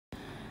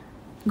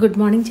Good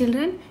morning,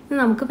 children.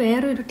 നമുക്ക്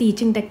വേറൊരു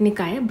teaching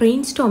ടെക്നിക്കായ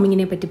brain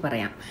സ്റ്റോമിങ്ങിനെ പറ്റി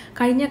പറയാം.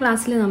 കഴിഞ്ഞ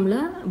ക്ലാസ്സിൽ നമ്മൾ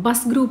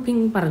ബസ്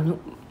ഗ്രൂപ്പിംഗ് പറഞ്ഞു.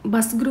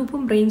 ബസ്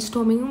ഗ്രൂപ്പും ബ്രെയിൻ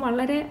സ്റ്റോമിങ്ങും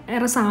വളരെ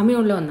ഏറെ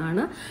സാമ്യമുള്ള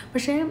ഒന്നാണ്.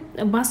 പക്ഷേ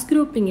ബസ്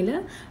ഗ്രൂപ്പിങ്ങിൽ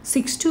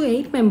 6 to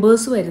 8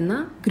 മെമ്പേഴ്സ് വരുന്ന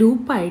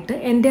ഗ്രൂപ്പായിട്ട്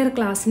എൻ്റയർ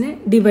ക്ലാസ്സിനെ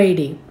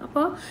ഡിവൈഡ് ചെയ്യും.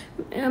 അപ്പോൾ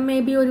മേ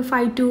ബി ഒരു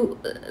 5 to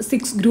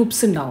 6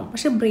 ഗ്രൂപ്പ്സ് ഉണ്ടാവും.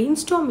 പക്ഷേ ബ്രെയിൻ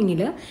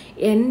സ്റ്റോമിങ്ങിൽ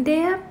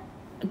എൻ്റയർ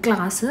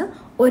ക്ലാസ്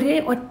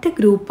ഒറ്റ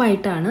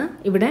ഗ്രൂപ്പായിട്ടാണ്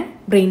ഇവിടെ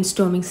ബ്രെയിൻ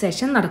സ്റ്റോമിംഗ്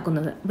സെഷൻ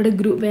നടക്കുന്നത്. ഇവിടെ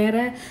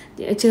വേറെ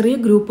ചെറിയ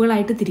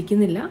ഗ്രൂപ്പുകളായിട്ട്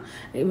തിരിക്കുന്നില്ല.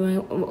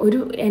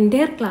 ഒരു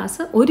എൻ്റയർ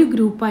ക്ലാസ് ഒരു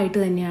ഗ്രൂപ്പായിട്ട്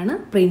തന്നെയാണ്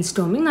ബ്രെയിൻ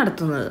സ്റ്റോമിംഗ്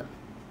നടത്തുന്നത്.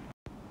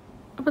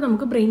 അപ്പോൾ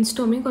നമുക്ക് ബ്രെയിൻ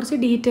സ്റ്റോമിംഗ് കുറച്ച്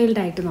ഡീറ്റെയിൽഡ്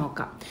ആയിട്ട്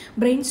നോക്കാം.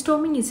 Brain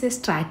storming is A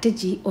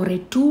strategy or A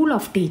tool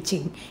of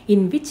teaching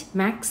in which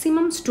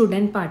maximum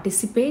student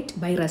participate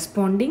by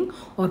responding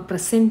or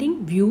presenting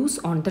views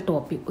on the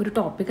topic. ഒരു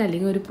ടോപ്പിക്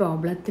അല്ലെങ്കിൽ ഒരു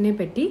പ്രോബ്ലത്തിനെ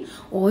പറ്റി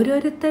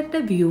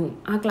ഓരോരുത്തരുടെ വ്യൂവും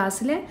ആ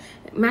ക്ലാസ്സിലെ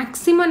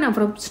മാക്സിമം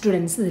നമ്പർ ഓഫ്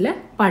സ്റ്റുഡൻസ് ഇതിൽ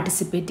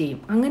പാർട്ടിസിപ്പേറ്റ്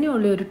ചെയ്യും.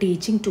 അങ്ങനെയുള്ള ഒരു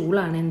ടീച്ചിങ്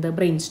ടൂളാണ് എന്ത്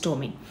brain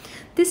storming.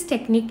 This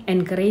technique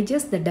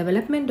encourages the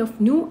development of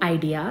new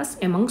ideas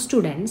among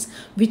students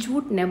which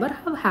would never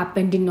have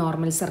happened in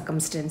normal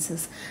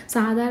circumstances.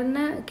 സാധാരണ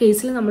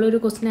കേസിൽ നമ്മളൊരു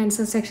ക്വസ്റ്റ്യൻ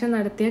ആൻസർ സെക്ഷൻ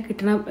നടത്തിയാൽ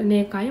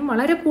കിട്ടുന്നതിനേക്കാളും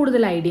വളരെ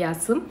കൂടുതൽ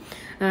ഐഡിയാസും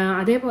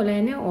അതേപോലെ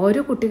തന്നെ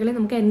ഓരോ കുട്ടികളെ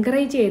നമുക്ക്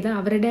എൻകറേജ് ചെയ്ത്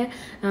അവരുടെ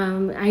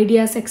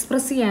ഐഡിയാസ്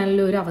എക്സ്പ്രസ്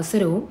ചെയ്യാനുള്ള ഒരു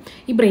അവസരവും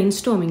ഈ ബ്രെയിൻ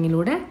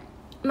സ്റ്റോമിങ്ങിലൂടെ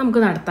നമുക്ക്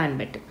നടത്താൻ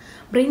പറ്റും.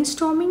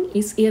 Brainstorming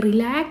is a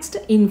relaxed,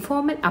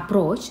 informal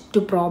approach to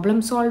problem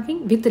solving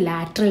with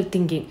lateral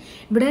thinking.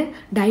 ഇവിടെ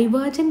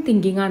ഡൈവേർജൻറ്റ്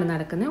തിങ്കിങ് ആണ്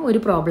നടക്കുന്നത്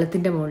ഒരു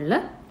പ്രോബ്ലത്തിൻ്റെ മുകളിൽ.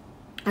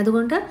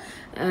 അതുകൊണ്ട്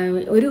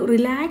ഒരു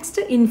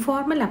റിലാക്സ്ഡ്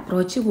ഇൻഫോർമൽ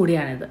അപ്രോച്ച്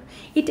കൂടിയാണിത്.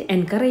 It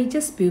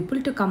encourages people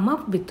to come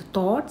up with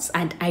thoughts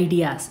and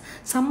ideas.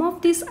 Some of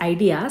these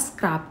ideas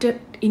crafted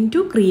in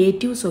to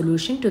creative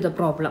solution to the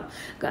problem.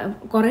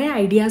 കുറേ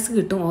ideas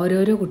കിട്ടും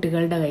ഓരോരോ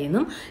കുട്ടികളുടെ കയ്യിൽ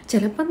നിന്നും.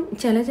 ചിലപ്പം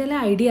ചില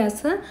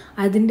ഐഡിയാസ്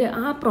അതിൻ്റെ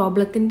ആ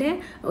പ്രോബ്ലത്തിൻ്റെ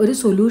ഒരു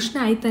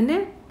സൊല്യൂഷനായി തന്നെ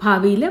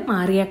ഭാവിയിൽ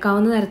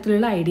മാറിയേക്കാവുന്ന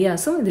തരത്തിലുള്ള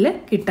ഐഡിയാസും ഇതിൽ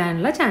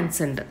കിട്ടാനുള്ള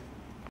ചാൻസ് ഉണ്ട്.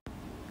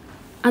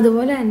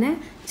 അതുപോലെ തന്നെ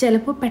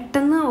ചിലപ്പോൾ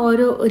പെട്ടെന്ന്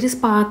ഒരു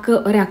സ്പാർക്ക്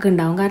ഒരാൾക്ക്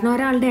ഉണ്ടാകും. കാരണം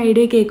ഒരാളുടെ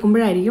ഐഡിയ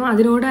കേൾക്കുമ്പോഴായിരിക്കും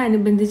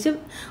അതിനോടനുബന്ധിച്ച്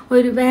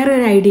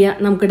വേറൊരു ഐഡിയ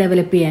നമുക്ക്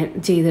ഡെവലപ്പ്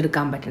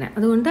ചെയ്തെടുക്കാൻ പറ്റണം.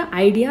 അതുകൊണ്ട്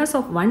ideas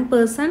of one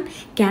person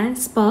can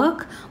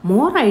spark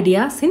more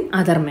ideas in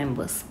other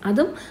members.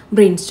 അതും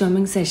ബ്രെയിൻ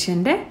സ്റ്റോമിംഗ്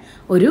സെഷൻ്റെ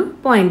ഒരു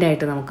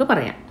പോയിൻ്റായിട്ട് നമുക്ക്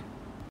പറയാം.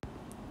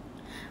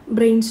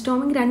 ബ്രെയിൻ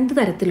സ്റ്റോമിംഗ് 2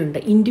 തരത്തിലുണ്ട്.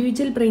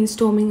 ഇൻഡിവിജ്വൽ ബ്രെയിൻ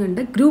സ്റ്റോമിംഗ് ഉണ്ട്,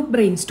 ഗ്രൂപ്പ്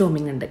ബ്രെയിൻ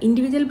സ്റ്റോമിംഗ് ഉണ്ട്.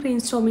 ഇൻഡിവിജ്വൽ ബ്രെയിൻ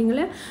സ്റ്റോമിങ്ങിൽ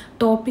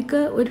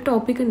ഒരു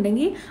ടോപ്പിക്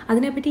ഉണ്ടെങ്കിൽ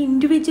അതിനെപ്പറ്റി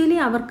ഇൻഡിവിജ്വലി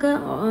അവർക്ക്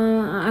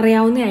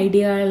അറിയാവുന്ന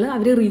ഐഡിയകൾ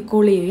അവർ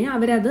റീകോൾ ചെയ്യുകയും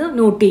അവരത്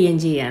നോട്ട് ചെയ്യുകയും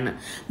ചെയ്യുകയാണ്.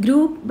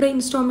 ഗ്രൂപ്പ്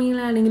ബ്രെയിൻ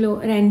സ്റ്റോമിങ്ങിലാണെങ്കിലോ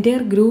ഒരു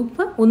എൻ്റയർ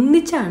ഗ്രൂപ്പ്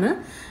ഒന്നിച്ചാണ്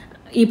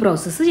ഈ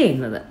പ്രോസസ്സ്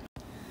ചെയ്യുന്നത്.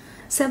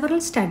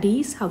 Several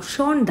studies have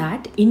shown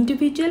that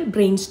individual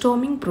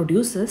brainstorming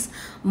produces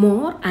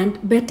more and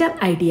better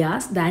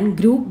ideas than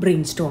group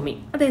brainstorming.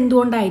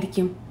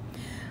 അതെന്തുകൊണ്ടായിരിക്കും?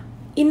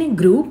 In a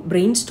group,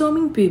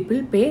 brainstorming people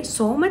pay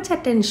so much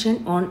attention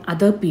on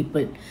other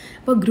people.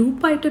 ഇപ്പോൾ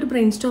ഗ്രൂപ്പായിട്ടൊരു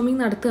brain storming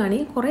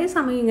നടത്തുകയാണെങ്കിൽ കുറേ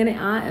സമയം ഇങ്ങനെ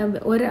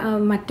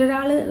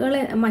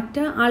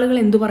മറ്റു ആളുകൾ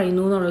എന്തു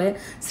പറയുന്നു എന്നുള്ളത്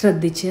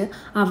ശ്രദ്ധിച്ച്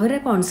അവരെ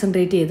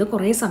കോൺസെൻട്രേറ്റ് ചെയ്ത്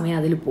കുറേ സമയം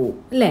അതിൽ പോവും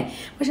അല്ലേ.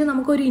 പക്ഷേ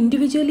നമുക്കൊരു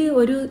ഇൻഡിവിജ്വലി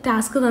ഒരു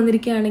ടാസ്ക്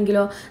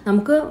തന്നിരിക്കുകയാണെങ്കിലോ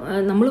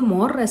നമ്മൾ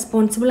മോർ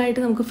റെസ്പോൺസിബിളായിട്ട്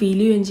നമുക്ക് ഫീൽ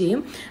ചെയ്യുകയും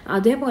ചെയ്യും.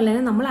 അതേപോലെ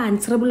തന്നെ നമ്മൾ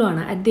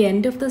ആൻസറബിളുമാണ്. At the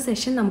end of the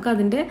session നമുക്ക്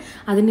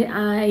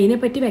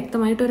അതിനെപ്പറ്റി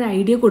വ്യക്തമായിട്ടൊരു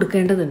ഐഡിയ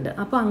കൊടുക്കേണ്ടതുണ്ട്.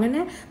 അപ്പോൾ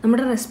അങ്ങനെ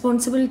നമ്മുടെ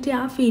റെസ്പോൺസിബിലിറ്റി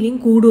ആ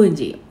ഫീലിംഗ് കൂടുകയും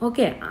ചെയ്യും.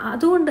 ഓക്കെ,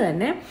 അതുകൊണ്ട്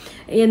തന്നെ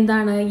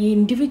ഈ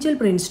ഇൻഡിവിജ്വൽ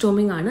ബ്രെയിൻ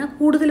സ്റ്റോമിംഗ് ആണ്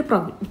കൂടുതൽ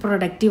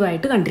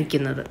പ്രൊഡക്റ്റീവായിട്ട്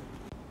കണ്ടിരിക്കുന്നത്.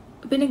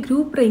 പിന്നെ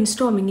ഗ്രൂപ്പ് ബ്രെയിൻ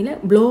സ്റ്റോമിങ്ങിൽ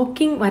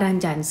ബ്ലോക്കിംഗ് വരാൻ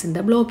ചാൻസ് ഉണ്ട്.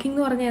 ബ്ലോക്കിംഗ്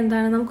എന്ന് പറഞ്ഞാൽ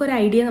എന്താണ്? നമുക്കൊരു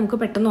ഐഡിയ നമുക്ക്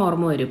പെട്ടെന്ന്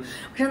ഓർമ്മ വരും.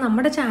 പക്ഷേ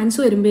നമ്മുടെ ചാൻസ്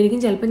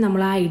വരുമ്പോഴേക്കും ചിലപ്പോൾ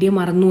നമ്മൾ ആ ഐഡിയ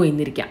മറന്നു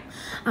പോയിരിക്കാം.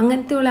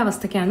 അങ്ങനത്തെയുള്ള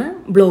അവസ്ഥയ്ക്കാണ്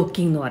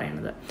ബ്ലോക്കിംഗ് എന്ന്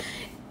പറയുന്നത്.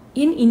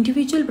 In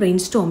individual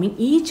brainstorming,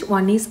 each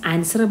one is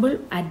answerable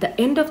at the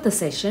end of the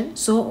session,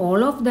 so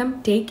all of them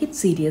take it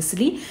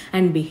seriously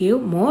and behave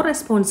more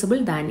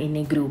responsible than in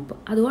a group.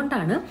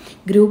 അതുകൊണ്ടാണ്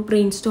group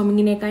brain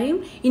സ്റ്റോമിങ്ങിനേക്കാളും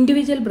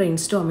individual brain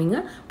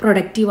storming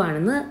productive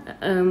ആണെന്ന്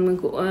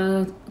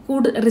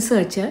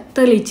research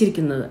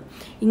തെളിയിച്ചിരിക്കുന്നത്.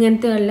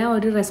 ഇങ്ങനത്തെ എല്ലാം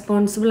ഒരു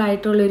responsible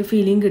ആയിട്ടുള്ള ഒരു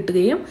feeling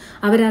കിട്ടുകയും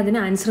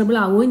അവരതിന് answerable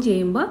ആവുകയും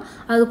ചെയ്യുമ്പോൾ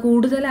അത്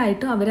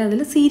കൂടുതലായിട്ടും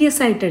അവരതിൽ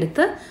സീരിയസ്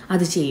ആയിട്ടെടുത്ത്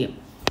അത് ചെയ്യും.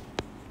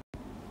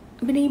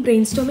 പിന്നെ ഈ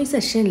ബ്രെയിൻ സ്റ്റോമിംഗ്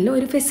സെഷനിൽ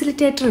ഒരു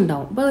ഫെസിലിറ്റേറ്റർ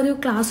ഉണ്ടാവും. അപ്പോൾ ഒരു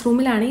ക്ലാസ്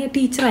റൂമിലാണെങ്കിൽ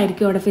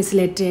ടീച്ചറായിരിക്കും അവിടെ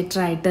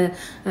ഫെസിലിറ്റേറ്ററായിട്ട്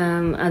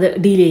അത്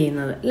ഡീൽ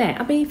ചെയ്യുന്നത് അല്ലേ.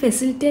 അപ്പോൾ ഈ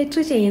ഫെസിലിറ്റേറ്റർ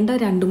ചെയ്യേണ്ട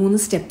 2-3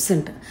 സ്റ്റെപ്സ്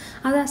ഉണ്ട്.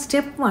 അത്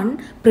step 1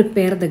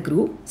 prepare the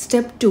group,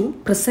 step 2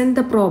 present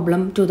the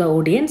problem to the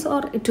audience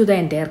or to the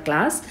entire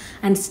class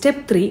and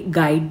step 3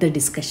 guide the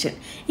discussion.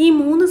 ഈ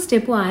 3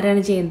 സ്റ്റെപ്പും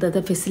ആരാണ് ചെയ്യുന്നത്?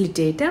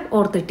 Facilitator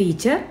or the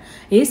teacher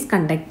is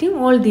conducting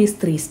all these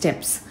 3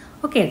 steps.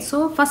 Okay, so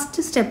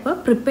first step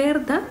prepare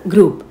the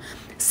group.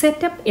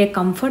 Set up A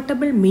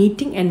comfortable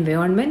meeting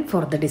environment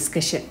for the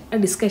discussion.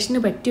 ഡിസ്കഷന്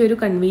പറ്റിയ ഒരു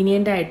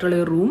convenient ആയിട്ടുള്ള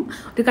ഒരു room,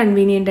 ഒരു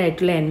convenient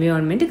ആയിട്ടുള്ള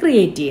environment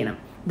create ചെയ്യണം.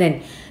 Then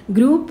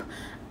group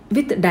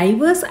with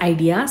diverse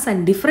ideas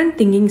and different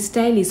thinking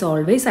style is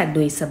always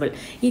advisable.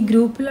 ഈ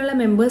ഗ്രൂപ്പിലുള്ള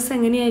members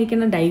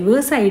എങ്ങനെയായിരിക്കണം?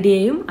 ഡൈവേഴ്സ്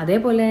ഐഡിയയും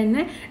അതേപോലെ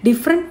തന്നെ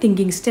ഡിഫറെൻറ്റ്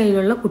തിങ്കിങ്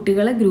സ്റ്റൈലുള്ള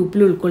കുട്ടികളെ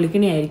ഗ്രൂപ്പിൽ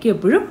ഉൾക്കൊള്ളിക്കണയായിരിക്കും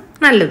എപ്പോഴും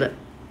നല്ലത്.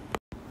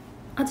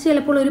 അത്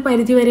ചിലപ്പോൾ ഒരു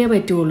പരിധി വരെ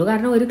പറ്റുള്ളൂ.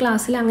 കാരണം ഒരു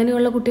ക്ലാസ്സിൽ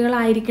അങ്ങനെയുള്ള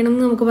കുട്ടികളായിരിക്കണം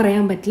എന്ന് നമുക്ക്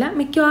പറയാൻ പറ്റില്ല.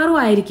 മിക്കവാറും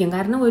ആയിരിക്കും.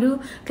 കാരണം ഒരു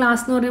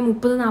ക്ലാസ് എന്ന് പറഞ്ഞാൽ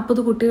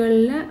 30-40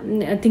 കുട്ടികളിൽ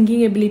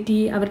തിങ്കിങ് എബിലിറ്റി,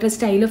 അവരുടെ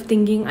സ്റ്റൈൽ ഓഫ്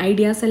തിങ്കിങ്,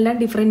 ഐഡിയാസ് എല്ലാം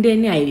ഡിഫറെൻ്റ്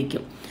തന്നെ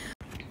ആയിരിക്കും.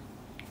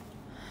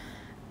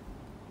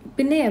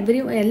 പിന്നെ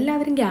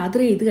എല്ലാവരും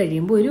ഗ്യാദർ ചെയ്ത്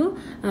കഴിയുമ്പോൾ ഒരു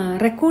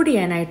റെക്കോർഡ്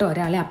ചെയ്യാനായിട്ട്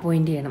ഒരാളെ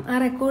അപ്പോയിൻറ്റ് ചെയ്യണം. ആ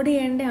റെക്കോർഡ്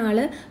ചെയ്യേണ്ട ആൾ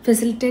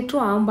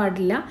ഫെസിലിറ്റേറ്ററും ആവാൻ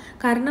പാടില്ല.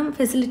 കാരണം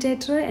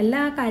ഫെസിലിറ്റേറ്റർ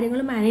എല്ലാ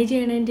കാര്യങ്ങളും മാനേജ്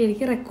ചെയ്യണതിൻ്റെ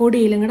എനിക്ക് റെക്കോർഡ്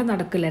ചെയ്യലും കൂടെ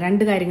നടക്കില്ല,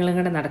 2 കാര്യങ്ങളും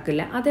കൂടെ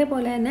നടക്കില്ല.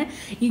 അതേപോലെ തന്നെ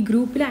ഈ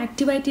ഗ്രൂപ്പിൽ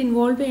ആക്റ്റീവായിട്ട്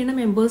ഇൻവോൾവ് ചെയ്യുന്ന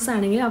മെമ്പേഴ്സ്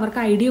ആണെങ്കിൽ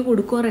അവർക്ക് ഐഡിയ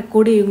കൊടുക്കുകയോ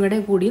റെക്കോർഡ്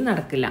ചെയ്യുകയും കൂടിയും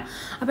നടക്കില്ല.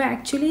 അപ്പോൾ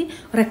ആക്ച്വലി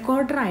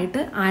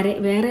റെക്കോർഡറായിട്ട്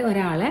വേറെ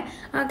ഒരാളെ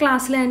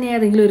ക്ലാസ്സിൽ തന്നെ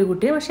ഏതെങ്കിലും ഒരു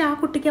കുട്ടിയെ, പക്ഷേ ആ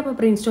കുട്ടിക്ക് അപ്പോൾ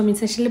ബ്രെയിൻ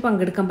സ്റ്റോമിങ് സെഷനിൽ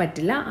പങ്കെടുക്കാൻ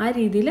പറ്റില്ല. ആ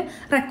രീതിയിൽ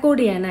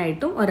റെക്കോർഡ്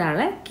ചെയ്യാനായിട്ടും ഒരാളെ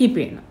കീപ്പ്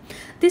ചെയ്യണം.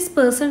 This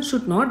person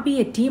should not be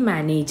A team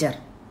manager.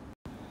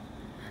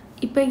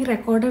 ഇപ്പോൾ ഈ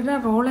റെക്കോർഡറുടെ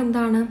റോൾ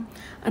എന്താണ്?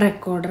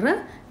 റെക്കോർഡർ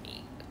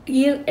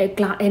ഈ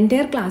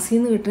എൻ്റയർ ക്ലാസ്സിൽ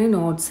നിന്ന് കിട്ടുന്ന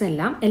നോട്ട്സ്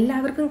എല്ലാം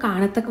എല്ലാവർക്കും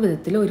കാണത്തക്ക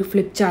വിധത്തിൽ ഒരു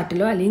ഫ്ലിപ്പ്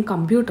ചാർട്ടിലോ അല്ലെങ്കിൽ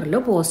കമ്പ്യൂട്ടറിലോ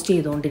പോസ്റ്റ്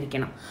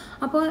ചെയ്തുകൊണ്ടിരിക്കണം.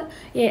 അപ്പോൾ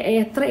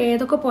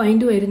ഏതൊക്കെ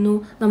പോയിന്റ് വരുന്നു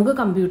നമുക്ക്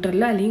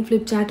കമ്പ്യൂട്ടറിലോ അല്ലെങ്കിൽ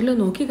ഫ്ലിപ്പ് ചാർട്ടിലോ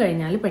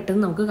നോക്കിക്കഴിഞ്ഞാൽ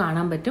പെട്ടെന്ന് നമുക്ക്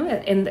കാണാൻ പറ്റും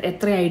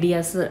എത്ര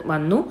ഐഡിയാസ്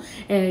വന്നു,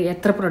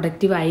 എത്ര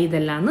പ്രൊഡക്റ്റീവായി,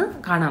 ഇതെല്ലാം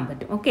കാണാൻ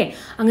പറ്റും. ഓക്കെ,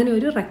 അങ്ങനെ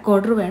ഒരു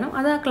റെക്കോർഡർ വേണം.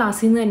 അത് ആ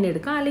ക്ലാസ്സിൽ നിന്ന് തന്നെ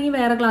എടുക്കാം, അല്ലെങ്കിൽ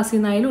വേറെ ക്ലാസ്സിൽ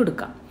നിന്നായാലും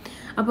എടുക്കാം.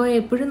 അപ്പോൾ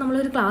എപ്പോഴും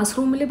നമ്മളൊരു ക്ലാസ്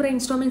റൂമിൽ ബ്രെയിൻ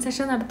സ്റ്റോമിങ്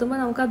സെഷൻ നടത്തുമ്പോൾ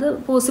നമുക്കത്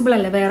പോസിബിൾ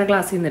അല്ല വേറെ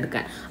ക്ലാസ്സിൽ നിന്ന്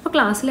എടുക്കാൻ. അപ്പോൾ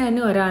ക്ലാസ്സിൽ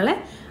തന്നെ ഒരാളെ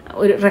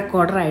ഒരു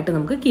റെക്കോർഡറായിട്ട്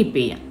നമുക്ക് കീപ്പ്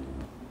ചെയ്യാം.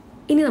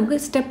 ഇനി നമുക്ക്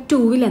സ്റ്റെപ്പ്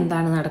 2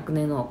 എന്താണ്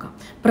നടക്കുന്നതെന്ന് നോക്കാം.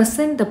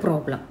 Present the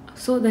problem.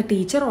 So the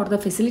teacher or the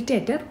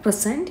facilitator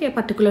present a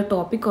particular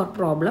topic or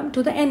problem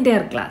to the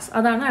entire class.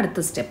 അതാണ് അടുത്ത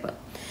step.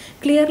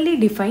 Clearly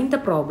define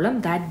the problem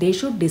that they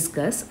should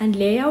discuss and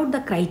lay out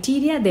the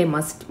criteria they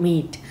must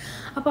meet.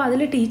 അപ്പോൾ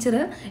അതിൽ teacher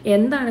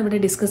എന്താണ് ഇവിടെ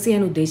discuss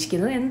ചെയ്യാൻ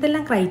ഉദ്ദേശിക്കുന്നത്,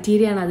 എന്തെല്ലാം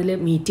ക്രൈറ്റീരിയയാണ് അതിൽ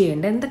മീറ്റ്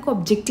ചെയ്യേണ്ടത്, എന്തൊക്കെ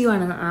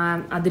ഒബ്ജക്റ്റീവാണ്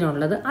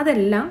അതിനുള്ളത്,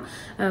 അതെല്ലാം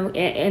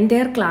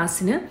എൻ്റയർ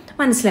ക്ലാസ്സിന്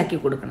മനസ്സിലാക്കി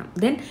കൊടുക്കണം.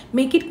 Then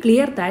make it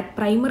clear that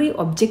primary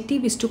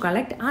objective is to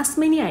collect as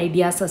many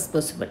ideas as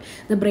possible.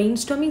 The brain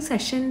storming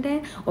സെഷൻ്റെ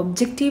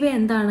objective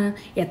എന്താണ്?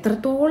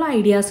 എത്രത്തോളം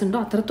ഐഡിയാസ്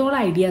ഉണ്ടോ അത്രത്തോളം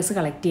ഐഡിയാസ്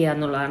കളക്ട് ചെയ്യുക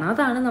എന്നുള്ളതാണ്.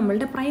 അതാണ്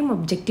നമ്മളുടെ പ്രൈം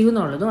ഒബ്ജക്റ്റീവ്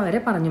എന്നുള്ളതും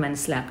അവരെ പറഞ്ഞ്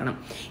മനസ്സിലാക്കണം.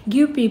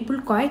 Give people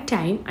quite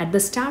time at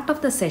the start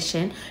of the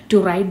session to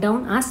write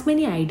down as many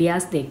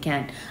ideas they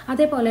can.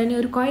 അതേപോലെ തന്നെ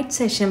ഒരു ക്വയറ്റ്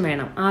സെഷൻ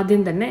വേണം.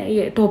 ആദ്യം തന്നെ ഈ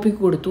ടോപ്പിക്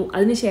കൊടുത്തു,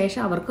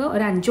 അതിനുശേഷം അവർക്ക്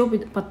ഒരു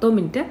 5-10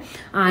 മിനിറ്റ്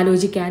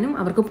ആലോചിക്കാനും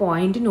അവർക്ക്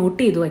പോയിന്റ്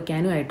നോട്ട് ചെയ്ത്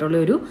വയ്ക്കാനും ആയിട്ടുള്ള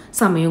ഒരു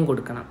സമയം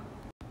കൊടുക്കണം.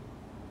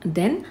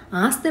 Then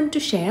ask them to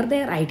share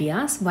their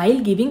ideas while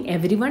giving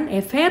everyone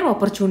a fair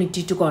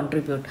opportunity to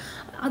contribute.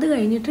 അത്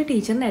കഴിഞ്ഞിട്ട്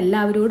ടീച്ചറിന്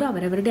എല്ലാവരോടും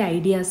അവരവരുടെ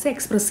ഐഡിയാസ്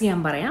എക്സ്പ്രസ് ചെയ്യാൻ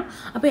പറയാം.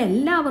 അപ്പോൾ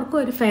എല്ലാവർക്കും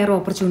ഒരു ഫെയർ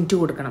ഓപ്പർച്യൂണിറ്റി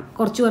കൊടുക്കണം.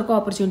 കുറച്ച് പേർക്ക്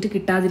ഓപ്പർച്യൂണിറ്റി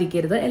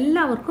കിട്ടാതിരിക്കരുത്.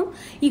 എല്ലാവർക്കും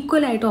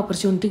ഈക്വലായിട്ട്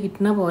ഓപ്പർച്യൂണിറ്റി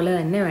കിട്ടുന്ന പോലെ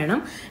തന്നെ വേണം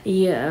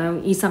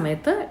ഈ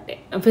സമയത്ത്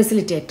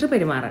ഫെസിലിറ്റേറ്റർ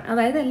പെരുമാറാൻ.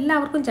 അതായത്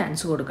എല്ലാവർക്കും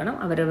ചാൻസ് കൊടുക്കണം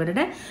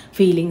അവരവരുടെ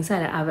ഫീലിങ്സ്,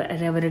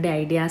 അവരവരുടെ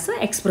ഐഡിയാസ്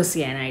എക്സ്പ്രസ്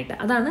ചെയ്യാനായിട്ട്.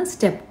 അതാണ്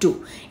സ്റ്റെപ്പ് 2.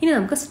 ഇനി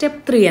നമുക്ക്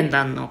സ്റ്റെപ്പ് 3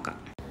 എന്താണെന്ന് നോക്കാം.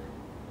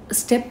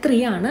 സ്റ്റെപ്പ്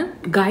 3 ആണ്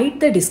ഗൈഡ്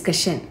ദ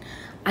ഡിസ്കഷൻ,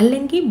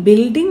 അല്ലെങ്കിൽ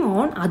ബിൽഡിങ്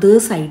ഓൺ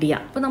അതേഴ്സ് ഐഡിയ.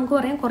 അപ്പോൾ നമുക്ക്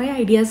പറയാം കുറേ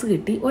ഐഡിയാസ്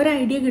കിട്ടി, ഒരു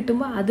ഐഡിയ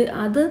കിട്ടുമ്പോൾ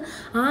അത്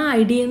ആ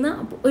ഐഡിയയിൽ നിന്ന്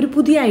ഒരു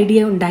പുതിയ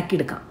ഐഡിയ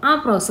ഉണ്ടാക്കിയെടുക്കാം. ആ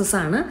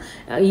പ്രോസസ്സാണ്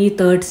ഈ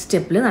 3rd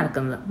സ്റ്റെപ്പിൽ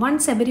നടക്കുന്നത്.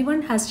 Once every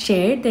one has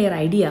shared there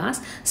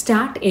ideas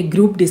start A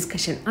group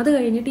discussion. അത്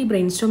കഴിഞ്ഞിട്ട് ഈ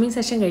ബ്രെയിൻ സ്റ്റോമിങ്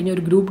സെഷൻ കഴിഞ്ഞ്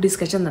ഒരു ഗ്രൂപ്പ്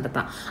ഡിസ്കഷൻ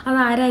നടത്താം. അത്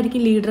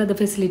ആരായിരിക്കും ലീഡർ? അത്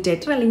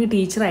ഫെസിലിറ്റേറ്റർ അല്ലെങ്കിൽ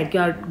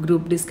ടീച്ചറായിരിക്കും ആ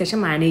ഗ്രൂപ്പ് ഡിസ്കഷൻ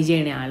മാനേജ്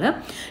ചെയ്യുന്ന ആൾ.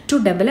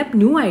 To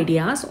develop new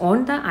ideas on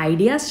the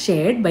ideas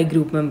shared by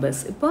group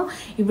members. ഇപ്പോൾ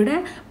ഇവിടെ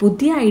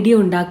പുതിയ ഐഡിയ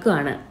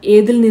ഉണ്ടാക്കുകയാണ്.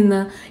 ഏതിൽ നിന്ന്?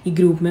 ഈ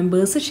ഗ്രൂപ്പ്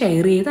മെമ്പേഴ്സ്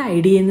ഷെയർ ചെയ്ത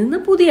ഐഡിയയിൽ നിന്ന്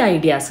പുതിയ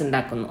ഐഡിയാസ്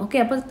ഉണ്ടാക്കുന്നു. ഓക്കെ,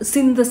 അപ്പോൾ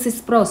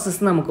സിന്തസിസ്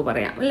പ്രോസസ്സ് നമുക്ക്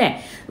പറയാം അല്ലേ?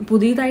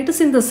 പുതിയതായിട്ട്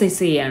സിന്തസൈസ്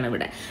ചെയ്യുകയാണ്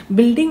ഇവിടെ.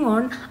 Building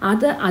on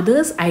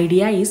others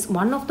idea is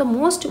one of the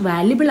most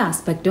valuable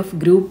aspect of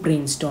group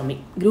brain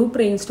storming. Group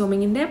brain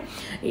സ്റ്റോമിങ്ങിൻ്റെ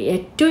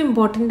ഏറ്റവും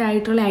ഇമ്പോർട്ടൻ്റ്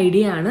ആയിട്ടുള്ള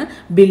ഐഡിയ ആണ്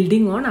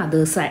ബിൽഡിംഗ് ഓൺ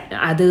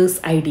അതേഴ്സ്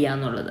ഐഡിയ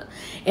എന്നുള്ളത്.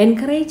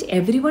 Encourage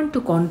every one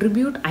two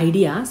contribute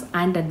ideas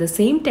and at the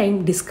same time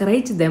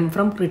discourage them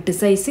from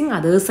criticising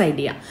others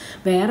idea.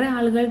 വേറെ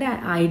ആളുകളുടെ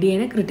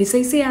ഐഡിയനെ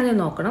criticise ചെയ്യാതെ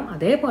നോക്കണം.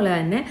 അതേപോലെ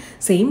തന്നെ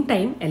സെയിം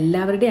ടൈം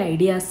എല്ലാവരുടെ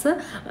ഐഡിയാസ്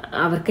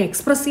അവർക്ക്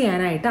എക്സ്പ്രസ്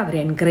ചെയ്യാനായിട്ട് അവരെ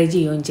എൻകറേജ്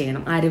ചെയ്യുകയും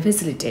ചെയ്യണം. ആര്?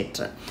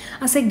 Facilitator.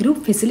 As A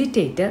group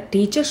facilitator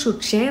teacher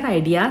should share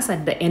ideas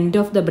at the end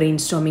of the brain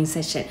storming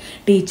session.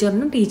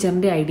 ടീച്ചറിനും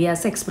ടീച്ചറിൻ്റെ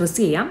ഐഡിയാസ് എക്സ്പ്രസ്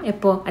ചെയ്യാം.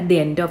 എപ്പോൾ? At the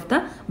end of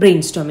the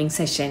brain storming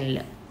സെഷനിൽ.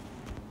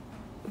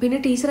 പിന്നെ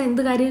ടീച്ചർ എന്ത്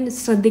കാര്യം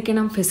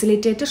ശ്രദ്ധിക്കണം?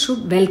 Facilitator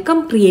should welcome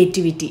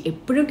creativity.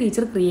 എപ്പോഴും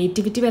teacher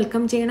creativity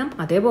welcome ചെയ്യണം.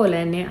 അതേപോലെ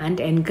തന്നെ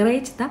and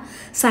encourage the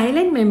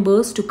silent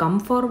members to come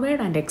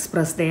forward and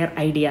express there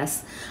ideas.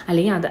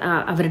 അല്ലെങ്കിൽ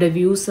അവരുടെ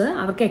വ്യൂസ്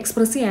അവർക്ക്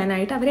എക്സ്പ്രസ്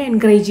ചെയ്യാനായിട്ട് അവരെ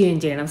എൻകറേജ് ചെയ്യുകയും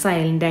ചെയ്യണം,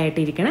 സൈലൻ്റ്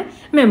ആയിട്ടിരിക്കണ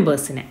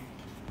മെമ്പേഴ്സിനെ.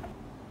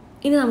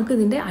 ഇനി നമുക്ക്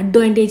ഇതിൻ്റെ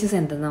അഡ്വാൻറ്റേജസ്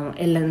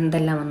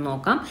എന്തെല്ലാമെന്ന്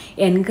നോക്കാം.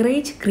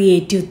 എൻകറേജ്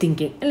ക്രിയേറ്റീവ്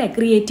തിങ്കിങ്, അല്ലേ?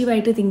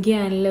 ക്രിയേറ്റീവായിട്ട് തിങ്ക്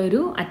ചെയ്യാനുള്ള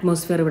ഒരു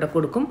അറ്റ്മോസ്ഫിയർ ഇവിടെ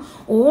കൊടുക്കും.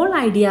 ഓൾ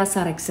ഐഡിയാസ്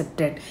ആർ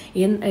അക്സെപ്റ്റഡ്,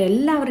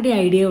 എല്ലാവരുടെയും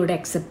ഐഡിയ ഇവിടെ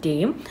അക്സെപ്റ്റ്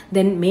ചെയ്യും.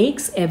 Then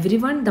makes every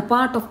one the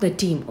part of the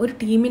team, ഒരു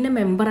ടീമിൻ്റെ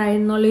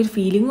മെമ്പറായെന്നുള്ളൊരു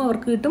ഫീലിങ്ങും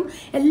അവർക്ക് കിട്ടും.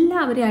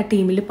 എല്ലാവരെയും ആ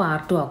ടീമിൽ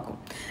പാർട്ടും ആക്കും.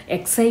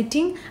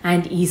 എക്സൈറ്റിംഗ്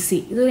ആൻഡ് ഈസി,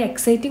 ഇതൊരു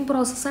എക്സൈറ്റിംഗ്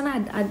പ്രോസസ്സാണ്.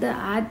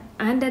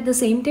 And at the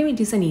same time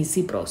it is an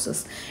easy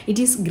process.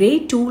 It is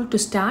great tool to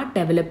start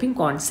developing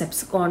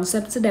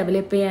concepts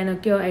develop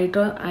ചെയ്യാനൊക്കെ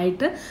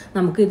ആയിട്ട്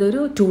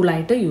നമുക്കിതൊരു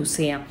ടൂളായിട്ട് യൂസ്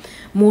ചെയ്യാം.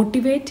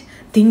 Motivate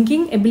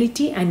thinking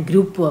ability and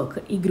group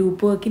work, ഈ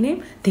ഗ്രൂപ്പ് വർക്കിനെയും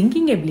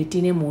തിങ്കിങ്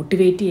എബിലിറ്റിനെയും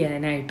മോട്ടിവേറ്റ്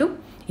ചെയ്യാനായിട്ടും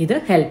ഇത്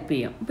help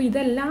ചെയ്യും. അപ്പോൾ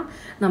ഇതെല്ലാം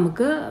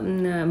നമുക്ക്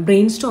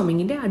ബ്രെയിൻ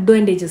സ്റ്റോമിങ്ങിൻ്റെ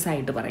അഡ്വാൻറ്റേജസ്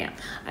ആയിട്ട് പറയാം.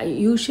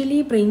 യൂഷ്വലി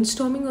ബ്രെയിൻ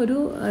സ്റ്റോമിങ് ഒരു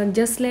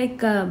ജസ്റ്റ്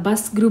ലൈക്ക്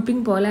ബസ്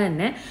ഗ്രൂപ്പിംഗ് പോലെ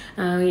തന്നെ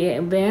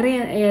വേറെ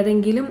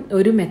ഏതെങ്കിലും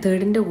ഒരു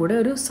മെത്തേഡിൻ്റെ കൂടെ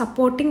ഒരു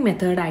സപ്പോർട്ടിംഗ്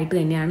മെത്തേഡായിട്ട്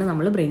തന്നെയാണ്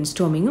നമ്മൾ ബ്രെയിൻ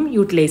സ്റ്റോമിങ്ങും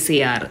യൂട്ടിലൈസ്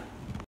ചെയ്യാറ്.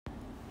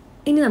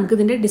 ഇനി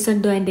നമുക്കിതിൻ്റെ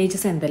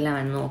ഡിസഡ്വാൻറ്റേജസ്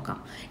എന്തെല്ലാമെന്ന് നോക്കാം.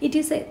 It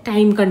is A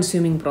time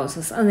consuming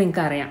process, അത്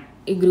നിങ്ങൾക്കറിയാം.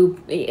 ഈ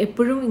ഗ്രൂപ്പ്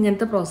എപ്പോഴും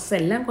ഇങ്ങനത്തെ പ്രോസസ്സ്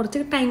എല്ലാം കുറച്ച്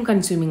ടൈം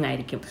കൺസ്യൂമിങ്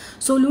ആയിരിക്കും.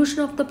 Solution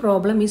of the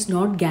problem is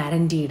not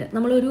guaranteed.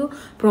 നമ്മളൊരു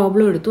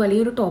പ്രോബ്ലം എടുത്തു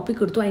അല്ലെങ്കിൽ ഒരു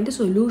ടോപ്പിക് എടുത്തു, അതിൻ്റെ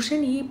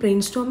സൊല്യൂഷൻ ഈ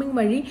ബ്രെയിൻ സ്റ്റോമിങ്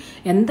വഴി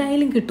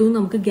എന്തായാലും കിട്ടുമെന്ന്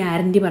നമുക്ക്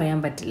ഗ്യാരൻറ്റി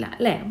പറയാൻ പറ്റില്ല,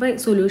 അല്ലേ? അപ്പോൾ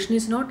solution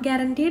is not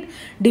guaranteed.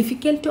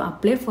 Difficult to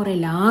apply for A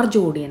large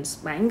audience,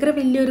 ഭയങ്കര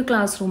വലിയൊരു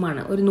ക്ലാസ്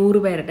റൂമാണ്, ഒരു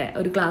 100 പേരുടെ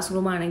ഒരു ക്ലാസ്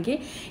റൂമാണെങ്കിൽ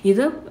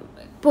ഇത്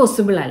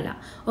പോസിബിൾ അല്ല.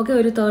 ഓക്കെ,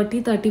 ഒരു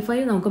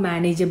 30-35 നമുക്ക്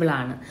മാനേജബിൾ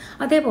ആണ്.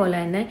 അതേപോലെ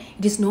തന്നെ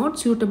it is not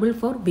suitable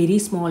for very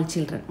small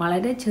children,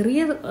 വളരെ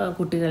ചെറിയ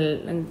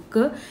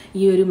കുട്ടികൾക്ക്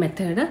ഈ ഒരു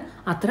മെത്തേഡ്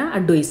അത്ര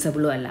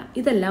അഡ്വൈസബിളും അല്ല.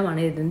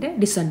 ഇതെല്ലാമാണ് ഇതിൻ്റെ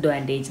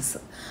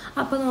ഡിസഡ്വാൻറ്റേജസ്.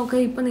 അപ്പോൾ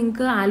ഇപ്പോൾ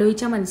നിങ്ങൾക്ക്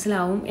ആലോചിച്ചാൽ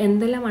മനസ്സിലാവും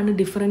എന്തെല്ലാമാണ്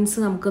ഡിഫറൻസ്.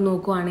 നമുക്ക്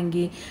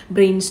നോക്കുവാണെങ്കിൽ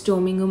ബ്രെയിൻ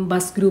സ്റ്റോമിങ്ങും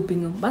ബസ്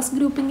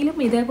ഗ്രൂപ്പിങ്ങിലും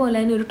ഇതേപോലെ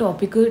തന്നെ ഒരു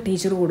ടോപ്പിക്ക്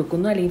ടീച്ചർ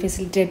കൊടുക്കുന്നു അല്ലെങ്കിൽ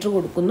ഫെസിലിറ്റേറ്റർ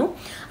കൊടുക്കുന്നു.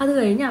 അത്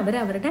കഴിഞ്ഞ്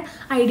അവരവരുടെ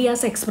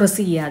ഐഡിയാസ് എക്സ്പ്രസ്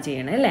ചെയ്യുക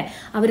ചെയ്യണം, അല്ലേ?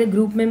 അവരെ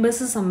ഗ്രൂപ്പ്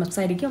മെമ്പേഴ്സ്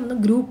സംസാരിക്കും. ഒന്ന്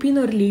ഗ്രൂപ്പിൽ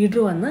നിന്ന് ഒരു ലീഡർ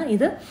വന്ന്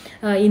ഇത്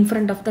ഇൻ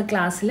ഫ്രണ്ട് ഓഫ് ദ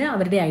ക്ലാസ്സിൽ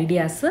അവരുടെ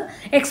ഐഡിയാസ്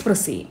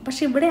എക്സ്പ്രസ് ചെയ്യും.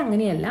 പക്ഷേ ഇവിടെ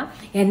അങ്ങനെയല്ല.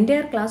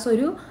 എൻ്റയർ ക്ലാസ്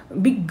ഒരു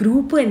ബിഗ്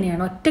ഗ്രൂപ്പ്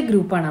തന്നെയാണ്, ഒറ്റ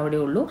ഗ്രൂപ്പാണ് അവിടെ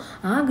ഉള്ളൂ.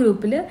 ആ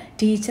ഗ്രൂപ്പിൽ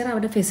ടീച്ചർ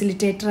അവിടെ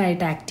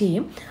ഫെസിലിറ്റേറ്ററായിട്ട് ആക്ട്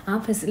ചെയ്യും. ആ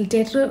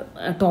ഫെസിലിറ്റേറ്റർ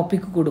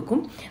ടോപ്പിക്ക് കൊടുക്കും.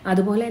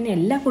 അതുപോലെ തന്നെ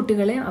എല്ലാ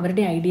കുട്ടികളെയും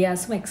അവരുടെ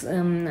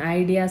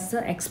ഐഡിയാസ്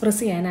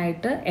എക്സ്പ്രസ്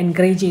ചെയ്യാനായിട്ട്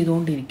എൻകറേജ്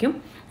ചെയ്തുകൊണ്ടിരിക്കും,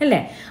 അല്ലേ?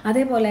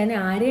 അതേപോലെ തന്നെ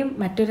ആരെയും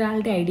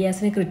മറ്റൊരാളുടെ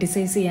ഐഡിയാസിനെ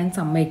ക്രിട്ടിസൈസ് ചെയ്യാൻ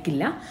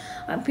സമ്മതിക്കില്ല.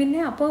 പിന്നെ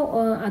അപ്പോൾ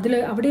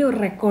അവിടെ ഒരു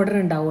റെക്കോർഡർ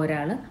ഉണ്ടാവും,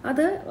 ഒരാൾ.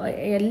 അത്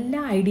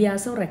എല്ലാ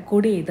ഐഡിയാസും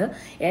റെക്കോർഡ് ചെയ്ത്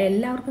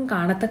എല്ലാവർക്കും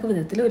കാണത്തക്ക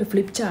വിധത്തിൽ ഒരു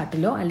ഫ്ലിപ്പ്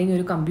ചാർട്ടിലോ അല്ലെങ്കിൽ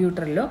ഒരു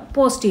കമ്പ്യൂട്ടറിലോ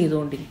പോസ്റ്റ്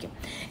ചെയ്തുകൊണ്ടിരിക്കും.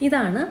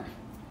 ഇതാണ്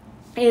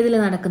ഏതിൽ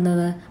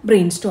നടക്കുന്നത്?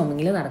 ബ്രെയിൻ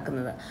സ്റ്റോമിങ്ങിൽ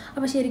നടക്കുന്നത്.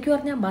 അപ്പോൾ ശരിക്കും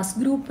പറഞ്ഞാൽ ബസ്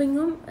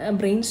ഗ്രൂപ്പിങ്ങും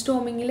ബ്രെയിൻ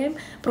സ്റ്റോമിങ്ങിലെയും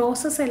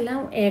പ്രോസസ്സെല്ലാം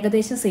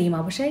ഏകദേശം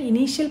സെയിമാണ്. പക്ഷേ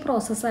ഇനീഷ്യൽ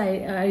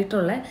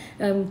ആയിട്ടുള്ള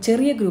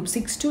ചെറിയ ഗ്രൂപ്പ്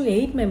 6 to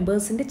 8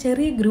 മെമ്പേഴ്സിൻ്റെ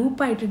ചെറിയ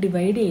ഗ്രൂപ്പായിട്ട്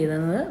ഡിവൈഡ്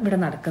ചെയ്യുന്നത് ഇവിടെ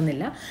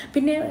നടക്കുന്നില്ല.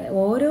 പിന്നെ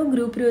ഓരോ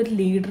ഗ്രൂപ്പിലും ഒരു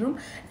ലീഡറും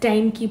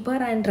ടൈം കീപ്പർ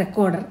ആൻഡ്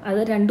റെക്കോർഡർ,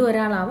 അത്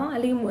ഒരാളാവാം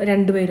അല്ലെങ്കിൽ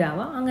 2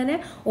 പേരാവാം. അങ്ങനെ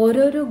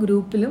ഓരോരോ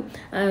ഗ്രൂപ്പിലും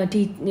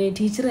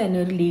ടീച്ചർ തന്നെ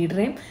ഒരു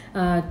ലീഡറെയും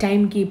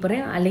ടൈം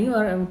കീപ്പറെയും അല്ലെങ്കിൽ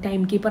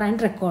ടൈം കീപ്പർ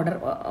ആൻഡ് റെക്കോർഡർ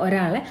ഒരാളെ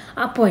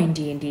അപ്പോയിൻറ്റ്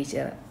ചെയ്യും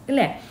ടീച്ചർ,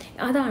 അല്ലേ?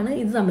 അതാണ്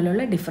ഇത്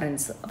തമ്മിലുള്ള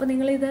ഡിഫറൻസ്. അപ്പോൾ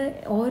നിങ്ങളിത്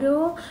ഓരോ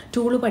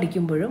ടൂള്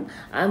പഠിക്കുമ്പോഴും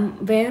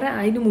വേറെ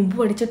അതിന് മുമ്പ്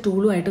പഠിച്ച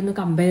ടൂളുമായിട്ടൊന്ന്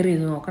കമ്പയർ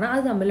ചെയ്ത് നോക്കണം.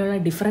 അത് തമ്മിലുള്ള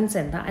ഡിഫറൻസ്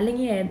എന്താ,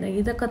 അല്ലെങ്കിൽ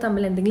ഇതൊക്കെ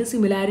തമ്മിൽ എന്തെങ്കിലും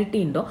സിമിലാരിറ്റി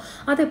ഉണ്ടോ,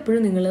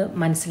 അതെപ്പോഴും നിങ്ങൾ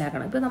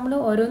മനസ്സിലാക്കണം. ഇപ്പോൾ നമ്മൾ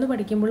ഓരോന്ന്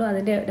പഠിക്കുമ്പോഴും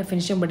അതിൻ്റെ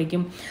ഡെഫിനിഷൻ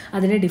പഠിക്കും,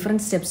 അതിൻ്റെ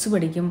ഡിഫറെൻറ്റ് സ്റ്റെപ്സ്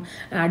പഠിക്കും,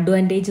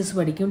 അഡ്വാൻറ്റേജസ്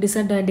പഠിക്കും,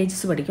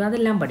 ഡിസഡ്വാൻറ്റേജസ് പഠിക്കും,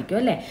 അതെല്ലാം പഠിക്കും,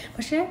 അല്ലേ?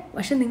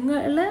 പക്ഷേ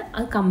നിങ്ങൾ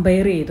അത്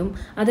കമ്പയർ ചെയ്തും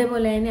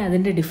അതേപോലെ തന്നെ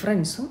അതിൻ്റെ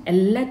ഡിഫറൻസും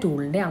എല്ലാ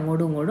ടൂളിൻ്റെ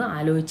അങ്ങോട്ടും ഇങ്ങോട്ടും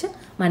ആലോചിച്ച്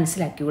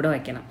മനസ്സിലാക്കി കൂടെ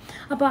വയ്ക്കണം.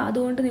 അപ്പോൾ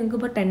അതുകൊണ്ട് നിങ്ങൾക്ക്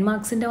ഇപ്പോൾ 10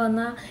 മാർക്സിൻ്റെ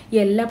വന്നാൽ ഈ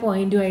എല്ലാ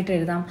പോയിൻറ്റുമായിട്ട്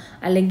എഴുതാം.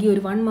 അല്ലെങ്കിൽ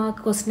ഒരു 1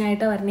 മാർക്ക് ക്വസ്റ്റ്യൻ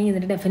ആയിട്ട് വരണമെങ്കിൽ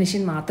ഇതിൻ്റെ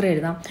ഡെഫിനിഷൻ മാത്രം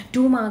എഴുതാം.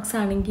 2 മാർക്സ്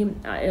ആണെങ്കിൽ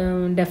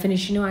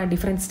ഡെഫിനിഷനും ആ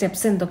ഡിഫറെൻറ്റ്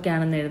സ്റ്റെപ്സ്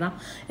എന്തൊക്കെയാണെന്ന് എഴുതാം,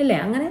 അല്ലേ?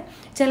 അങ്ങനെ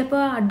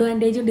ചിലപ്പോൾ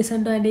അഡ്വാൻറ്റേജും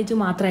ഡിസഡ്വാൻറ്റേജും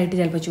മാത്രമായിട്ട്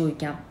ചിലപ്പോൾ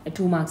ചോദിക്കാം.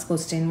 2 മാർക്സ്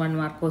ക്വസ്റ്റ്യൻ, 1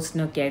 മാർക്ക്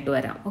ക്വസ്റ്റ്യൻ ഒക്കെ ആയിട്ട്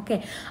വരാം. ഓക്കെ,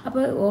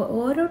 അപ്പോൾ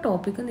ഓരോ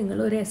ടോപ്പിക്കും നിങ്ങൾ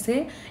ഒരു എസ്സേ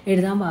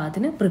എഴുതാൻ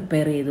പാകത്തിന്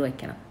പ്രിപ്പയർ ചെയ്ത്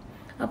വയ്ക്കണം.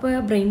 അപ്പോൾ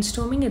ബ്രെയിൻ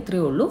സ്റ്റോമിങ്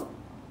എത്രയേ ഉള്ളൂ.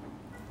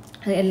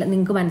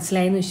 നിങ്ങൾക്ക്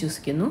മനസ്സിലായെന്ന്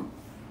വിശ്വസിക്കുന്നു.